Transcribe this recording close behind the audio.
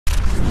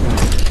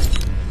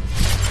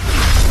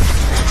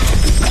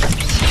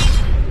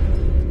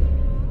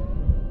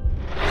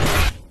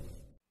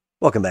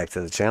Welcome back to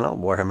the channel,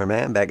 Warhammer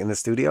Man back in the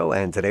studio,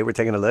 and today we're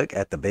taking a look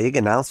at the big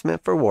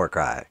announcement for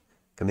Warcry.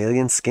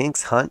 Chameleon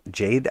Skinks hunt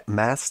Jade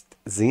masked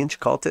tzeentch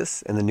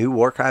cultists in the new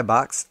Warcry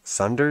box,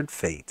 Sundered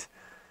Fate.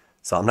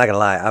 So I'm not going to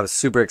lie, I was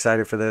super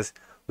excited for this.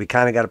 We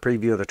kind of got a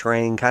preview of the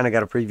terrain, kind of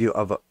got a preview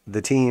of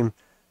the team.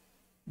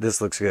 This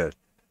looks good.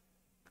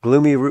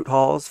 Gloomy root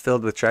halls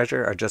filled with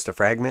treasure are just a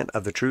fragment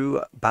of the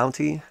true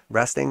bounty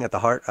resting at the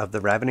heart of the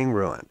ravening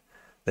ruin.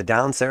 The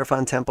downed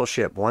Seraphon Temple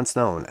ship once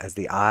known as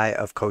the Eye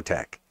of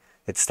Kotek.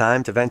 It's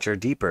time to venture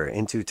deeper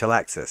into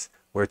Talaxis,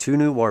 where two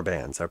new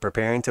warbands are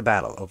preparing to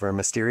battle over a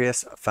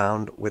mysterious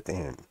found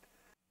within.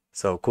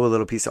 So cool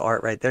little piece of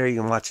art right there.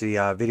 You can watch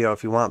the video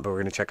if you want, but we're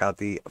going to check out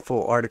the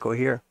full article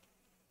here.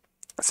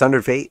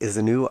 Sundered Fate is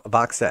the new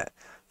box set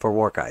for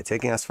Warcry,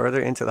 taking us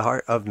further into the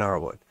heart of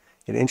Gnarlwood.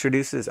 It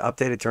introduces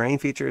updated terrain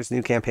features,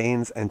 new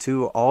campaigns, and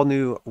two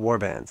all-new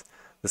warbands,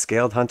 the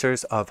Scaled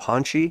Hunters of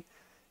Huanchi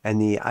and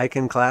the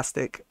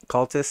Iconoclastic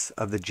Cultists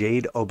of the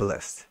Jade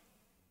Obelisk.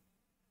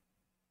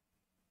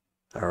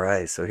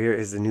 Alright, so here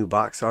is the new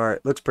box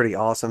art. Looks pretty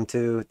awesome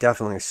too.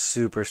 Definitely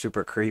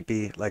super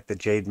creepy, like the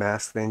Jade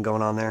mask thing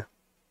going on there.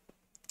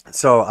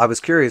 So I was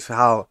curious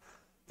how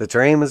the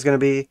terrain was going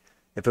to be,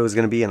 if it was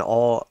going to be an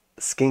all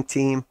skink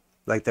team.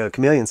 Like the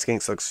Chameleon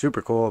Skinks look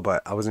super cool,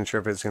 but I wasn't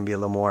sure if it was going to be a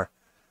little more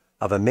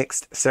of a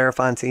mixed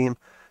Seraphon team.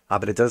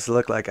 But it does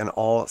look like an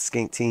all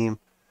skink team.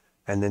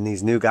 And then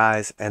these new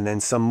guys, and then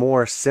some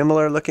more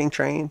similar looking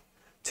terrain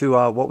to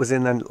what was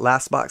in the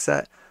last box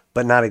set,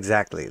 but not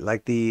exactly.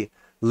 Like the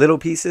little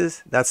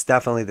pieces, that's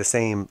definitely the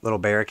same little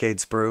barricade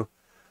sprue,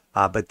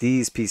 but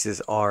these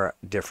pieces are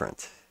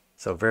different.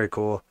 So very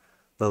cool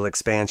little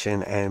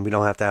expansion, and we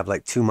don't have to have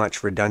like too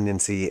much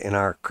redundancy in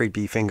our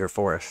creepy finger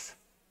forest.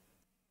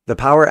 The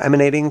power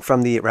emanating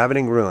from the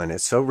ravening ruin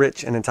is so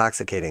rich and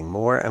intoxicating,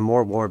 more and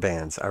more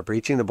warbands are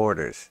breaching the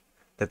borders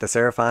that the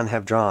Seraphon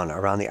have drawn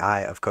around the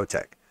Eye of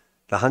Kotek.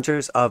 The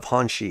Hunters of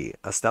Huanchi,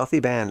 a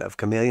stealthy band of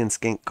Chameleon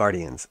Skink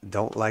guardians,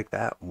 don't like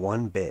that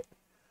one bit.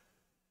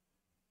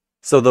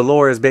 So the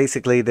lore is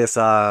basically this,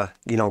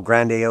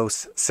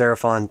 grandiose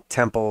Seraphon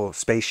temple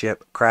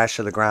spaceship crash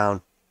to the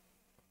ground.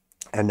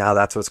 And now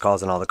that's what's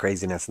causing all the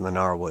craziness in the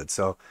Gnarlwood.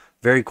 So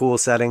very cool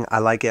setting. I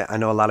like it. I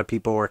know a lot of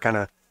people were kind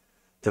of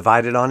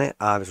divided on it.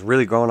 It was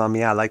really growing on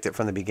me. I liked it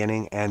from the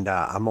beginning. And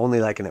I'm only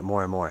liking it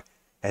more and more.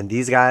 And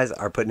these guys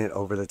are putting it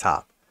over the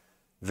top.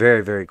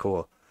 Very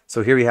cool.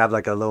 So here we have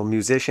like a little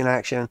musician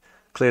action.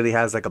 Clearly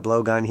has like a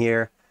blowgun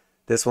here.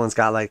 This one's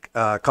got like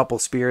a couple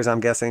spears, I'm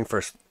guessing,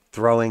 for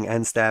throwing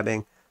and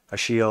stabbing, a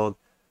shield,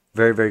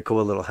 very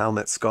cool little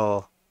helmet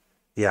skull.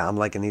 Yeah, I'm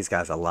liking these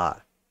guys a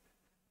lot.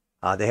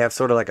 They have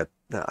sort of like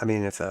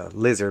it's a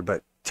lizard,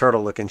 but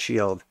turtle looking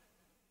shield.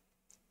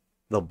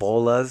 The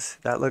bolas,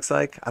 that looks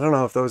like. I don't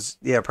know if those,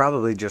 yeah,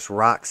 probably just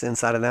rocks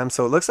inside of them.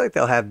 So it looks like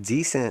they'll have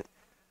decent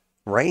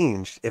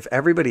range. If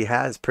everybody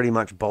has pretty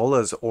much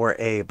bolas or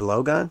a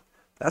blowgun,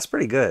 that's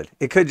pretty good.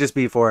 It could just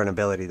be for an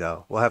ability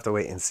though. We'll have to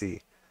wait and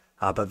see.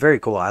 But very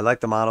cool. I like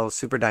the models,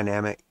 super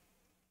dynamic.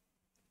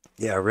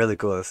 Yeah, really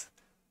cool.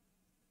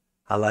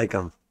 I like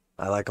them.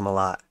 I like them a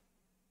lot.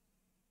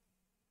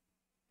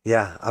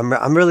 Yeah,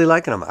 I'm really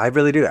liking them. I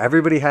really do.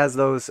 Everybody has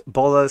those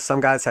bolas.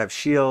 Some guys have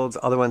shields.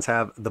 Other ones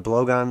have the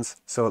blowguns.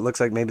 So it looks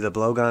like maybe the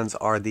blowguns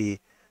are the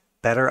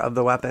better of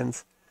the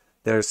weapons.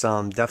 There's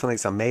definitely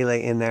some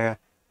melee in there.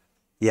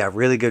 Yeah,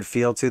 really good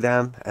feel to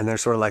them. And they're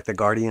sort of like the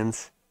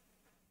guardians.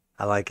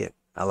 I like it.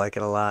 I like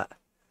it a lot.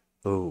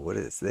 Ooh, what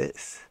is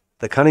this?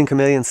 The cunning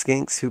Chameleon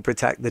Skinks who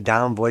protect the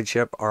downed void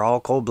ship are all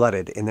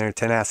cold-blooded in their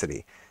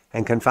tenacity,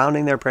 and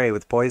confounding their prey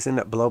with poisoned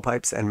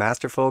blowpipes and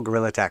masterful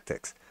guerrilla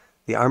tactics.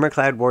 The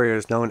armor-clad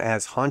warriors known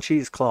as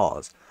Huanchi's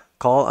Claws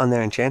call on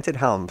their enchanted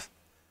helms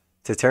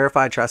to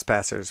terrify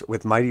trespassers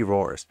with mighty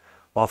roars,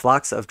 while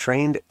flocks of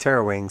trained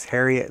Terrawings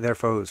harry their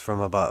foes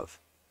from above.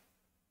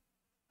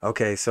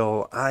 Okay,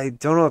 so I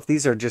don't know if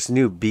these are just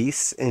new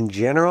beasts in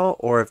general,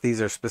 or if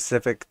these are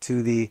specific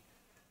to the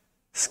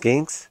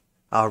Skinks.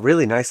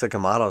 Really nice looking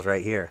models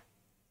right here.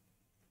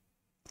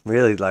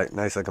 Really like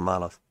nice looking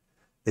models.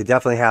 They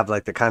definitely have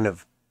like the kind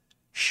of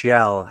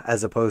shell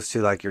as opposed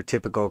to like your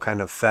typical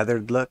kind of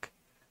feathered look.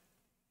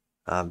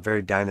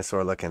 Very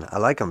dinosaur looking. I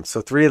like them.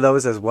 So 3 of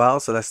those as well.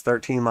 So that's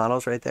 13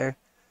 models right there.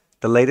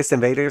 The latest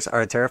invaders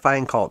are a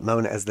terrifying cult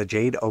known as the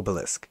Jade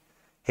Obelisk.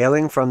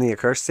 Hailing from the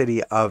accursed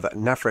city of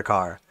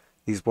Nefrakar,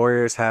 these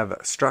warriors have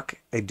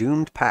struck a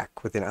doomed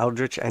pact with an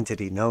eldritch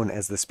entity known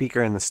as the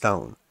Speaker in the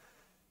Stone,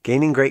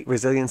 gaining great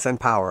resilience and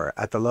power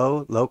at the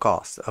low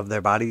cost of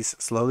their bodies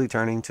slowly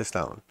turning to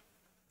stone.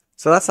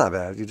 So that's not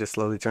bad. You just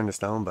slowly turn to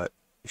stone, but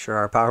you sure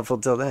are powerful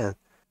till then.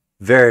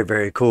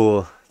 Very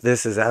cool.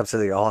 This is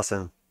absolutely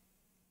awesome.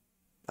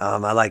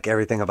 I like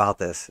everything about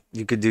this.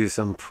 You could do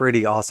some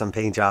pretty awesome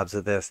paint jobs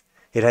with this.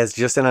 It has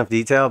just enough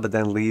detail, but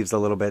then leaves a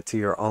little bit to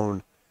your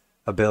own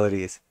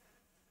abilities.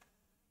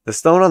 The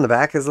stone on the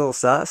back is a little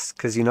sus,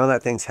 because you know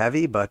that thing's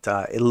heavy, but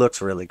it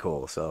looks really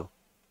cool, so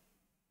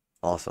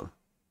awesome.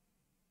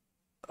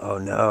 Oh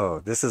no,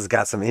 this has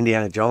got some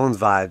Indiana Jones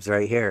vibes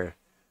right here.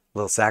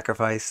 Little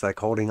sacrifice, like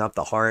holding up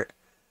the heart.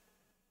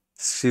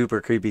 Super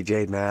creepy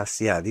Jade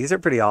masks. Yeah, these are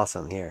pretty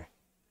awesome here.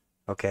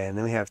 Okay, and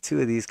then we have two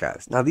of these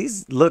guys. Now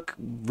these look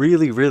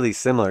really, really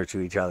similar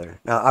to each other.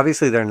 Now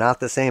obviously they're not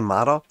the same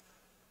model,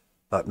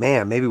 but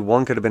man, maybe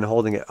one could have been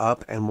holding it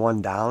up and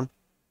one down.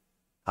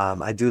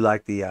 I do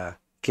like the,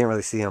 can't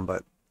really see them,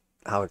 but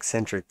how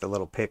eccentric the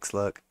little picks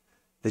look.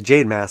 The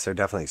Jade masks are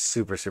definitely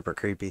super, super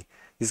creepy.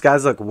 These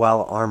guys look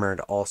well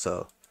armored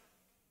also.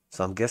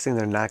 So I'm guessing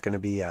they're not going to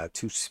be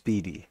too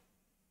speedy,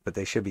 but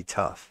they should be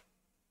tough.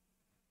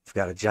 We've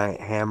got a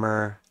giant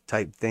hammer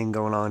type thing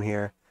going on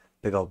here.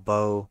 Big old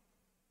bow.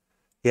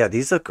 Yeah,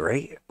 these look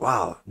great.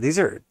 Wow, these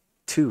are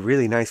two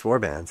really nice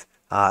warbands.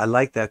 I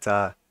like that,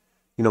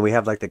 you know, we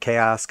have like the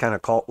chaos kind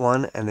of cult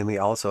one, and then we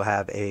also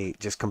have a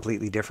just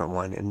completely different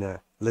one in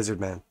the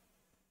lizardman.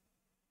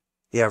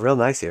 Yeah, real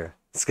nice here.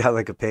 It's got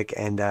like a pick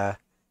and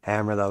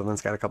hammer. The other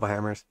one's got a couple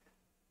hammers.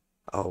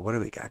 Oh, what do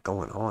we got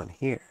going on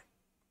here?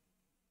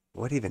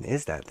 What even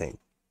is that thing?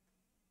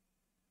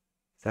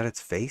 Is that its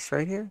face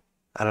right here?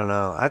 I don't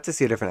know. I have to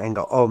see a different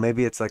angle. Oh,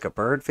 maybe it's like a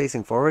bird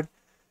facing forward.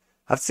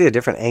 I have to see a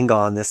different angle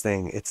on this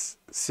thing. It's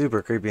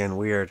super creepy and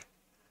weird.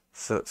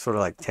 So sort of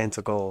like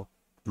tentacle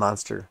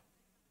monster.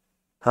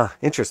 Huh,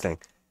 interesting.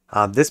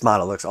 This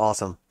model looks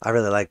awesome. I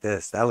really like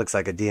this. That looks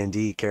like a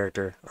D&D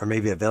character or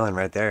maybe a villain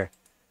right there.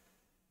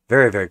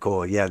 Very, very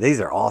cool. Yeah, these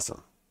are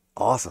awesome.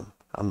 Awesome.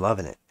 I'm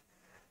loving it.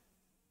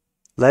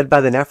 Led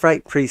by the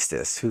Nephrite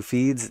priestess who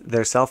feeds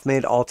their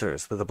self-made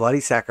altars with a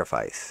bloody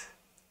sacrifice.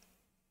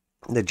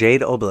 The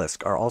Jade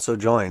Obelisk are also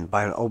joined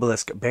by an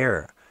obelisk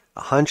bearer,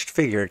 a hunched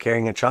figure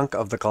carrying a chunk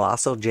of the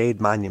colossal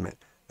jade monument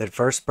that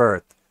first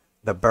birthed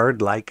the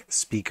bird-like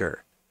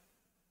speaker.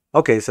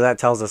 Okay, so that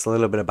tells us a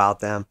little bit about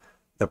them.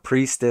 The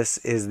priestess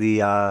is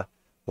the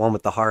one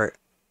with the heart.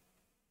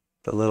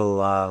 The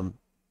little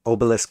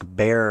obelisk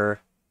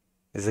bearer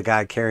is the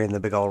guy carrying the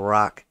big old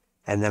rock.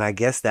 And then I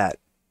guess that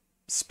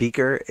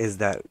speaker is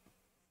that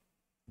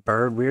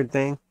bird weird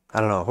thing. I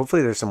don't know.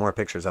 Hopefully there's some more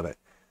pictures of it.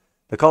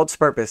 The cult's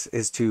purpose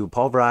is to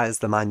pulverize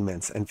the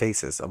monuments and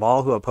faces of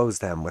all who oppose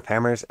them with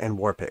hammers and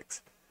war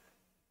picks.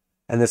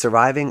 And the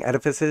surviving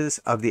edifices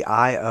of the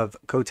Eye of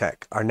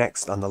Kotek are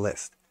next on the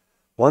list.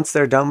 Once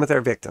they're done with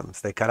their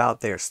victims, they cut out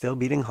their still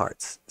beating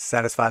hearts,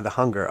 satisfy the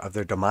hunger of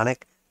their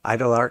demonic,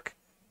 idolarch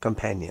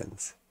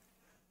companions.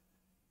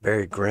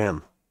 Very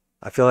grim.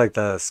 I feel like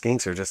the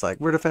skinks are just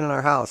like, we're defending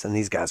our house, and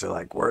these guys are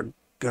like, we're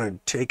gonna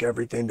take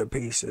everything to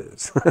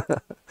pieces.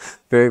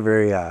 Very,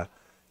 very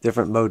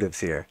different motives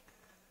here.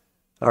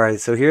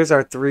 Alright, so here's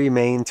our three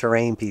main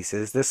terrain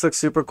pieces. This looks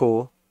super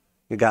cool.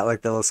 We got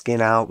like the little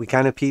skin out. We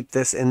kind of peeped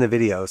this in the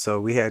video, so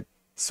we had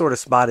sort of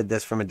spotted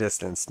this from a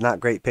distance. Not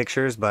great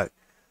pictures, but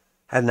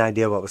had an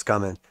idea what was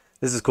coming.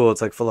 This is cool.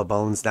 It's like full of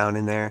bones down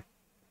in there.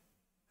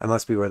 That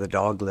must be where the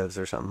dog lives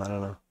or something. I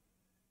don't know.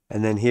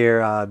 And then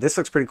here, this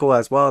looks pretty cool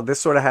as well. This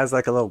sort of has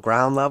like a little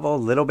ground level, a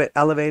little bit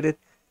elevated,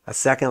 a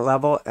second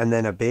level, and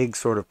then a big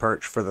sort of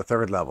perch for the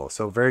third level.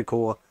 So very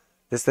cool.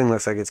 This thing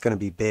looks like it's going to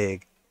be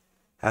big.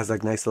 Has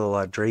like nice little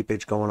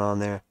drapage going on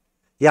there.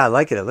 Yeah, I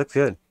like it. It looks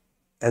good.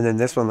 And then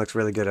this one looks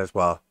really good as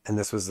well. And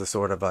this was the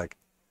sort of like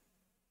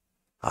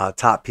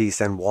top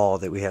piece and wall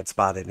that we had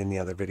spotted in the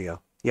other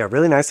video. Yeah,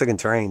 really nice looking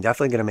terrain.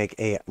 Definitely going to make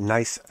a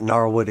nice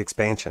Gnarlwood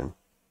expansion.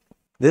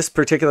 This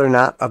particular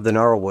knot of the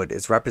Gnarlwood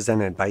is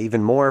represented by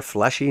even more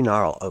fleshy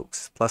gnarl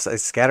oaks, plus a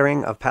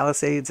scattering of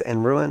palisades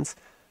and ruins.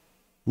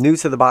 New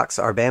to the box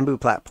are bamboo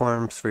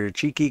platforms for your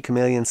cheeky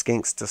chameleon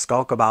skinks to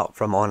skulk about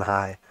from on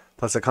high,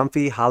 plus a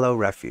comfy hollow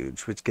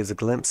refuge, which gives a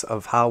glimpse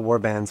of how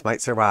warbands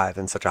might survive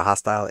in such a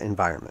hostile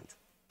environment.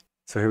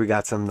 So here we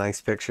got some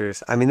nice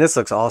pictures. I mean, this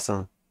looks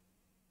awesome.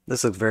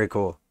 This looks very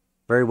cool.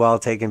 Very well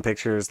taken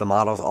pictures. The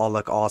models all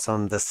look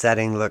awesome. The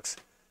setting looks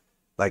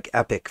like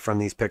epic from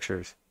these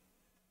pictures.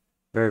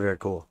 Very, very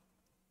cool.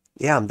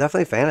 Yeah, I'm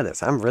definitely a fan of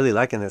this. I'm really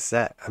liking this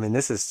set. I mean,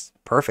 this is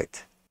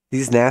perfect.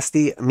 These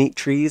nasty meat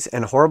trees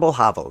and horrible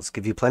hovels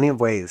give you plenty of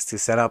ways to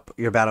set up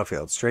your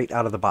battlefield straight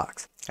out of the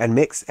box, and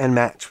mix and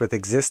match with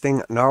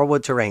existing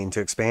Gnarlwood terrain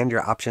to expand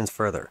your options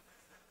further.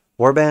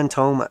 Warband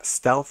Tome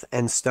Stealth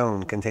and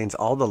Stone contains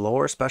all the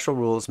lore, special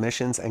rules,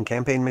 missions, and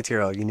campaign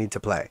material you need to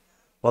play,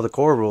 while the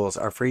core rules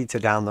are free to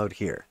download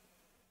here.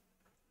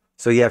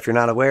 So yeah, if you're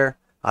not aware,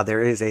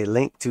 there is a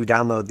link to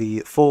download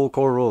the full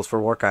core rules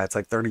for Warcry. It's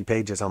like 30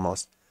 pages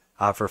almost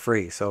for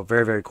free. So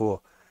very, very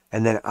cool.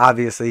 And then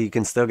obviously you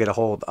can still get a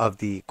hold of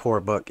the core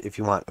book if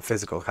you want a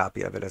physical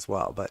copy of it as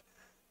well. But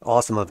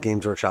awesome of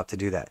Games Workshop to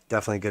do that.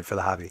 Definitely good for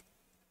the hobby.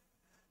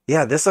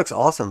 Yeah, this looks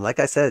awesome. Like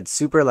I said,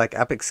 super like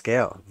epic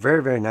scale.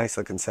 Very, very nice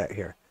looking set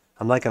here.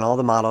 I'm liking all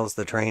the models,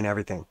 the terrain,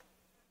 everything.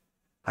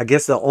 I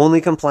guess the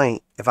only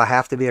complaint, if I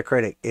have to be a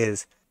critic,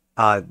 is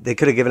they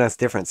could have given us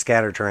different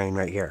scatter terrain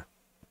right here.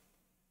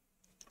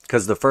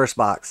 Because the first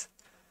box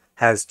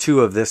has 2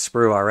 of this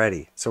sprue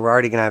already. So we're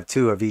already going to have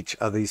 2 of each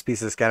of these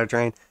pieces of scatter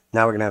terrain.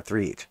 Now we're going to have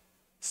 3 each.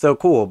 Still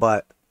cool,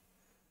 but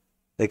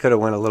they could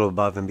have went a little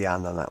above and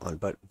beyond on that one.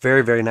 But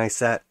very, very nice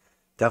set.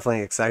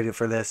 Definitely excited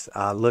for this.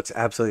 Looks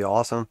absolutely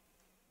awesome.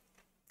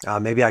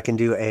 Maybe I can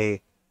do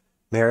a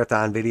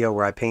marathon video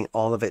where I paint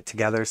all of it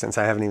together since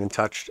I haven't even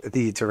touched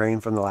the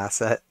terrain from the last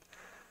set.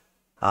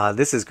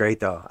 This is great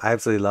though. I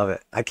absolutely love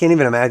it. I can't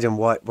even imagine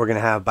what we're going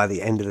to have by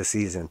the end of the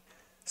season.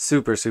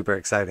 Super, super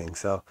exciting.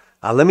 So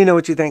let me know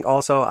what you think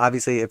also.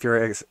 Obviously, if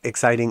you're as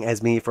exciting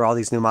as me for all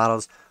these new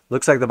models,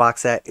 looks like the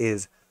box set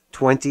is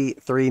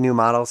 23 new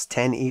models,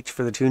 10 each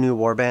for the 2 new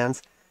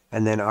warbands,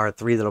 and then our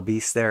 3 little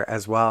beasts there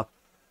as well.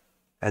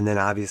 And then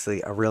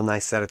obviously a real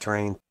nice set of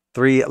terrain.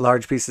 3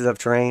 large pieces of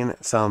terrain,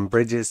 some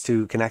bridges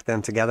to connect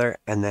them together,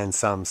 and then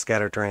some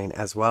scatter terrain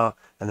as well.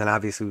 And then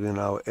obviously, you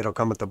know, it'll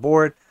come with the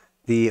board,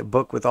 the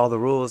book with all the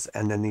rules,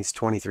 and then these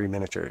 23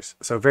 miniatures.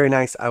 So very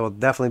nice. I will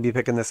definitely be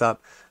picking this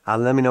up.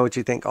 Let me know what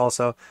you think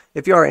also.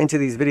 If you are into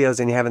these videos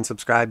and you haven't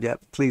subscribed yet,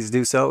 please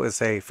do so.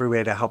 It's a free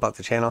way to help out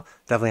the channel.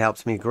 Definitely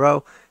helps me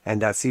grow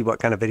and see what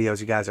kind of videos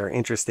you guys are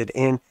interested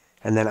in.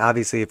 And then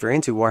obviously, if you're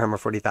into Warhammer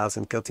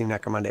 40,000, Kill Team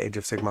Necromunda, Age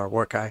of Sigmar,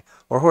 Warcry,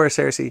 or Horus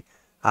Heresy,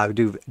 I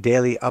do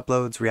daily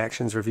uploads,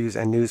 reactions, reviews,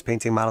 and news,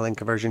 painting, modeling,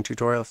 conversion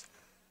tutorials.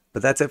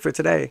 But that's it for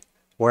today.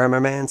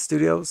 Warhammer Man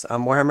Studios,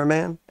 I'm Warhammer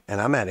Man,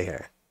 and I'm out of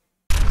here.